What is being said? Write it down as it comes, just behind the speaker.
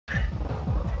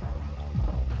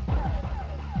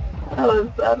That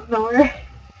was out of nowhere.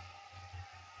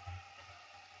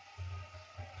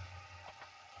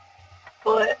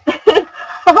 What?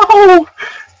 Oh!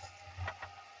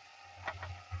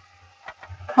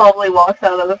 Probably walks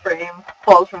out of the frame,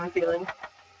 falls from the ceiling.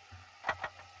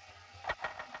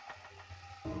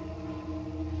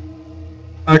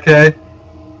 Okay.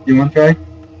 You want to try?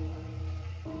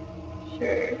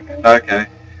 Sure. Okay.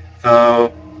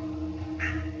 So,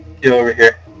 get over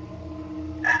here.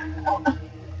 Oh.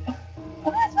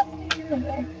 What am I supposed to do over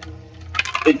there?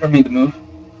 Wait for me to move.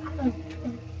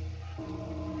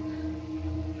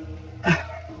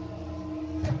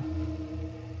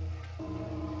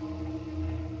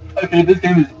 Okay, this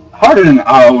game is harder than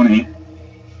Aoni.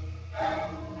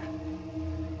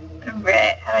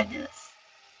 Right, how do I do this?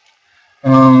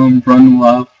 Run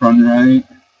left, run right,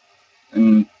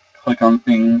 and click on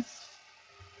things,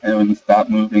 and when you stop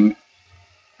moving,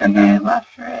 and Okay, then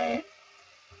left, right.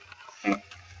 Okay,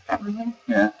 stop moving.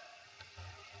 Yeah.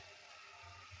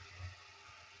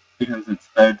 Because it's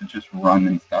better to just run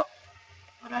and stuff.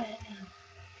 What do I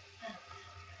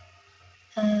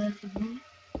do?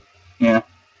 Yeah.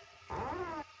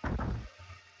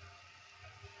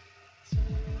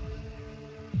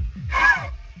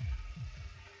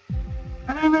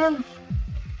 How do I move?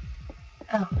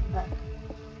 Oh, that.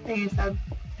 I think you said.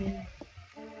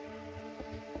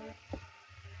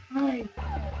 Hi.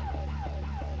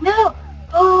 No!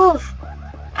 Balls!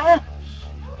 Ah!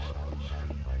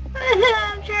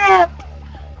 I'm trapped!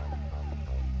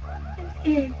 I'm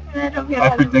scared. I don't get I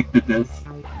out of it. predicted this.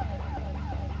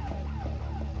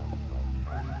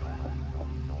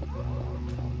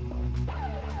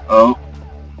 Oh.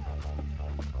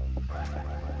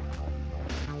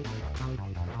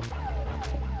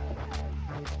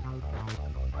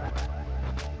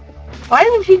 Why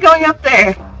isn't she going up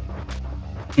there?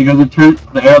 Because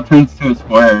the arrow turns to a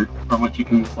square from which you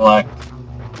can select.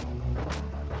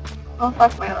 Oh,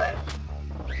 fuck my life.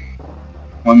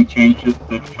 When you change the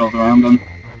controls around them.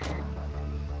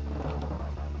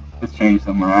 Just change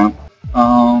them around.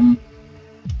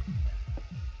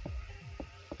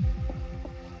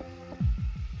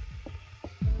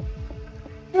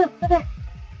 Yeah, over there.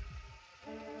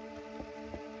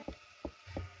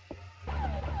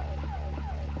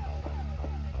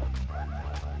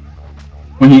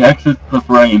 When he exits the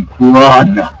frame,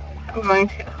 run! I'm going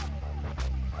to.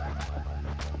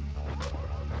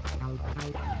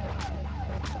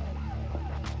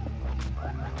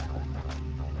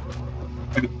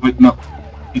 Okay, wait, no.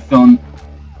 He's still in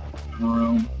the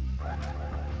room.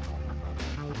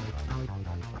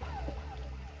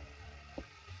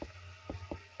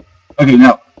 Okay,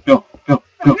 now, go, go,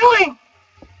 I'm go. going!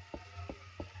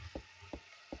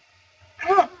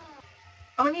 Ah,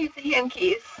 I want to use the hand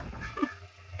keys.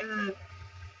 And the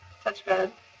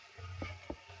touchpad.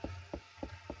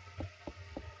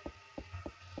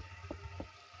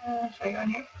 Should I go in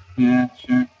here? Yeah,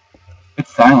 sure.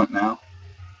 It's silent now.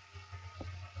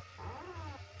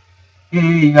 Yay,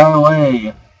 you got away!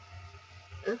 Is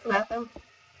this the bathroom?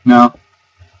 No.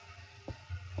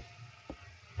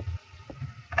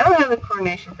 I don't have the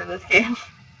coordination for this game.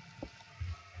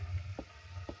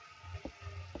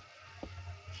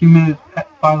 She made a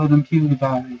pilot and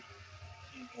PewDiePie.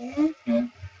 You did? Yeah.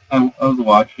 I was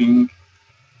watching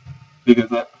because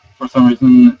for some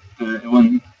reason it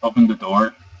wouldn't open the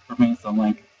door for me, so I'm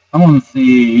like, I want to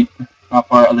see how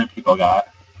far other people got.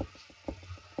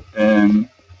 And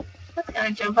That's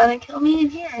gonna jump out and kill me in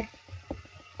here.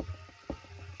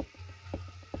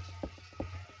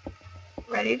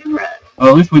 Ready to run. well,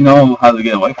 at least we know how to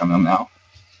get away from them now.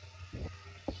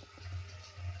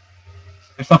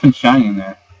 There's something shiny in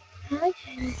there. I like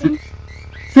shiny things.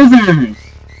 Scissors!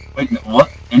 Wait, no, what?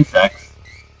 Insects?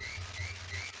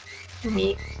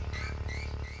 Meat.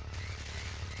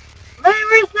 My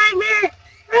worst nightmare!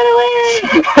 Run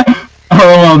away!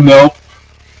 Oh, no.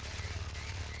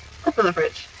 What's in the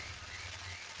fridge?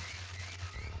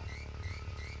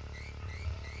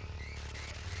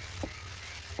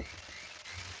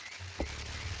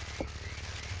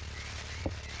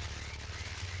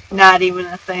 Not even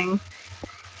a thing.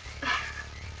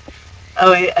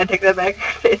 Oh wait, I take that back.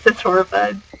 Her face is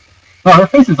horrified. No, her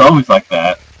face is always like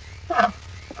that. Oh,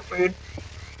 that's weird.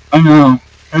 I know.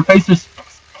 Her face just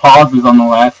pauses on the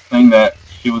last thing that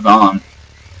she was on.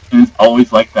 And it's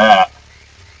always like that.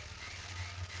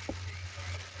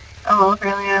 Oh, well,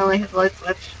 apparently I only hit the light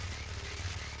switch.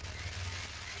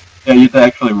 Yeah, you have to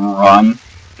actually run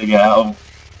to get out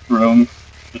of rooms.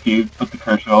 If you put the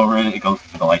cursor over it, it goes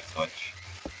to the light switch.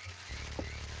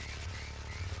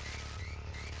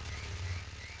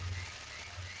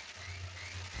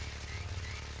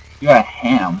 You got a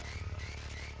ham.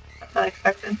 That's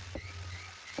unexpected.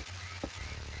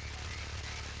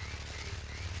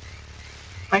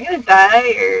 Am I gonna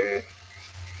die, or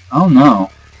I don't know.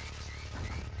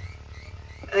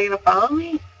 are they gonna follow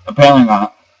me? Apparently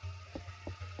not.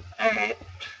 Alright.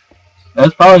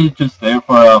 That's probably just there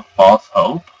for a false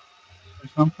hope or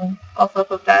something. False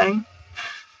hope of dying.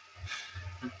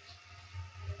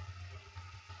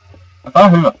 I thought I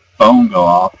heard a phone go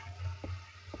off.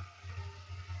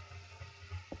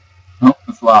 Nope,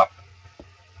 it's locked.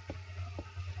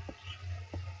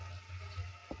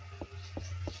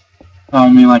 No,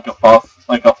 I mean like a false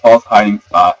hiding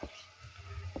spot.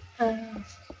 Because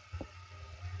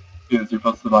you're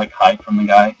supposed to like hide from the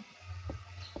guy.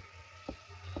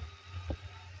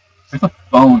 There's a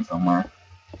phone somewhere.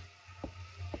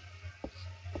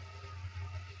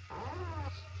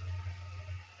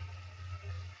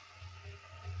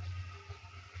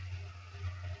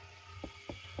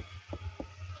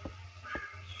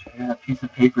 Share a piece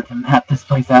of paper to map this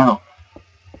place out.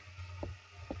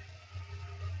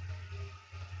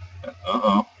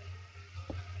 Uh-oh.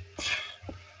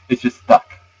 It's just stuck.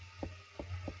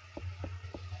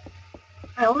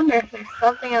 I wonder if there's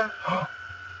something else.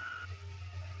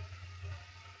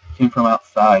 Came from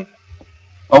outside.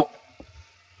 Oh.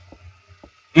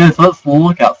 Yes, let's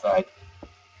look outside.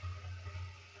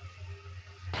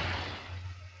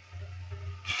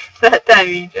 That time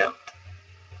you jumped.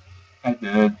 I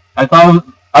did. I thought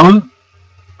I was.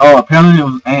 Oh, apparently it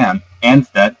was Anne. Anne's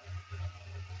dead.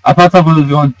 I thought someone was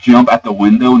going to jump at the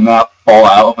window, not fall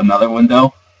out of another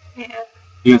window. Yeah.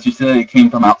 Because you said it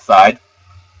came from outside.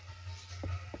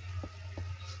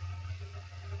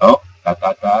 Oh,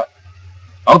 dot.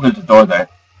 Oh, there's a door there.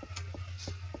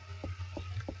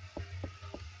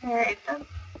 Alright then.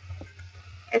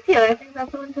 Is the other thing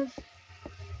that the windows?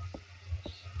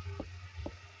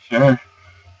 Sure.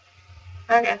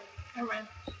 Okay, never mind.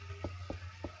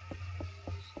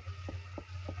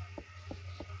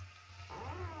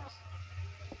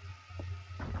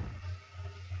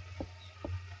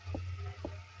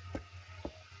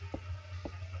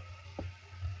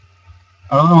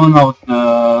 I really want to know what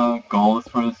the goal is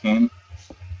for this game.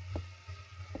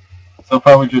 So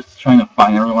far, we're just trying to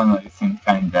find everyone that seems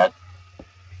kind of dead.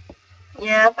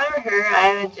 Yeah, if I were her,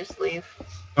 I would just leave.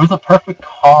 There was a perfect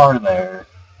car there.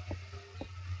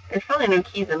 There's probably no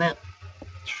keys in it.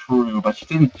 True, but she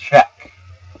didn't check.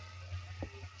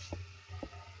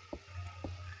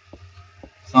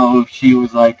 So she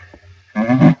was like,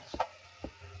 eh.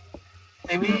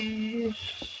 Maybe.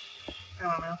 I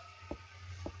don't know.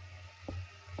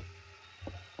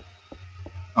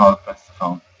 Oh, that's the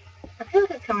phone. I feel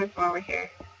like it's coming from over here.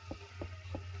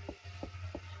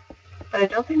 But I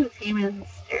don't think the team is in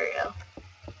stereo.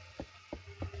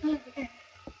 Okay.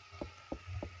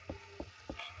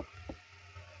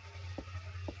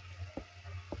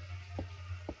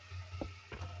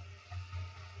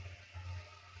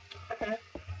 Okay.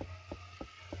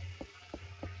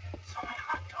 So many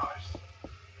locked doors.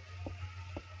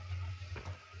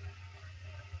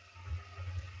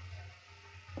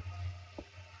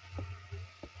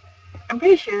 I'm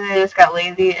pretty sure they just got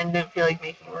lazy and didn't feel like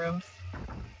making rooms.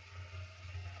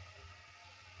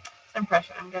 That's the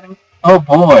impression I'm getting. Oh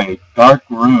boy, dark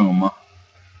room.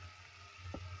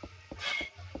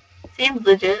 Seems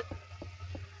legit.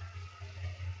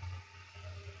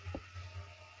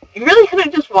 You really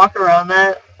couldn't just walk around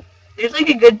that. There's like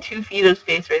a good 2 feet of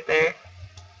space right there.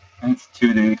 And it's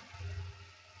 2D.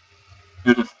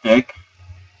 There's a stick.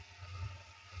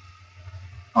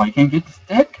 Oh, you can't get the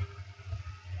stick?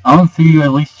 I don't see you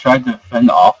at least tried to fend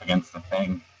off against the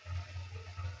thing.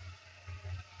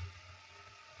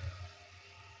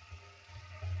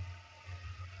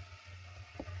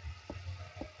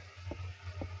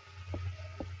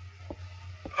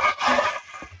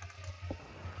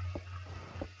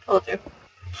 Told you.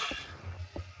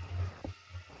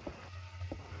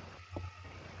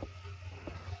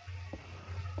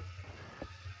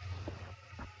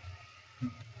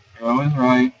 I was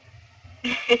right.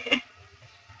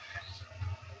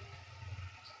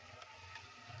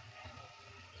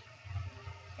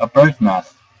 A bird's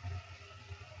nest.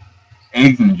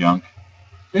 Eggs and junk.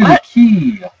 There's a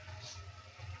key.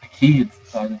 A key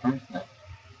inside the bird's nest.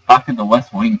 Pocket the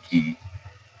West Wing key.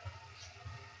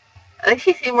 I think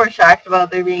she seemed more shocked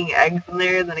about there being eggs in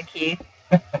there than a key.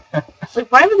 She's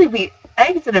like, why would there be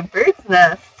eggs in a bird's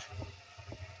nest?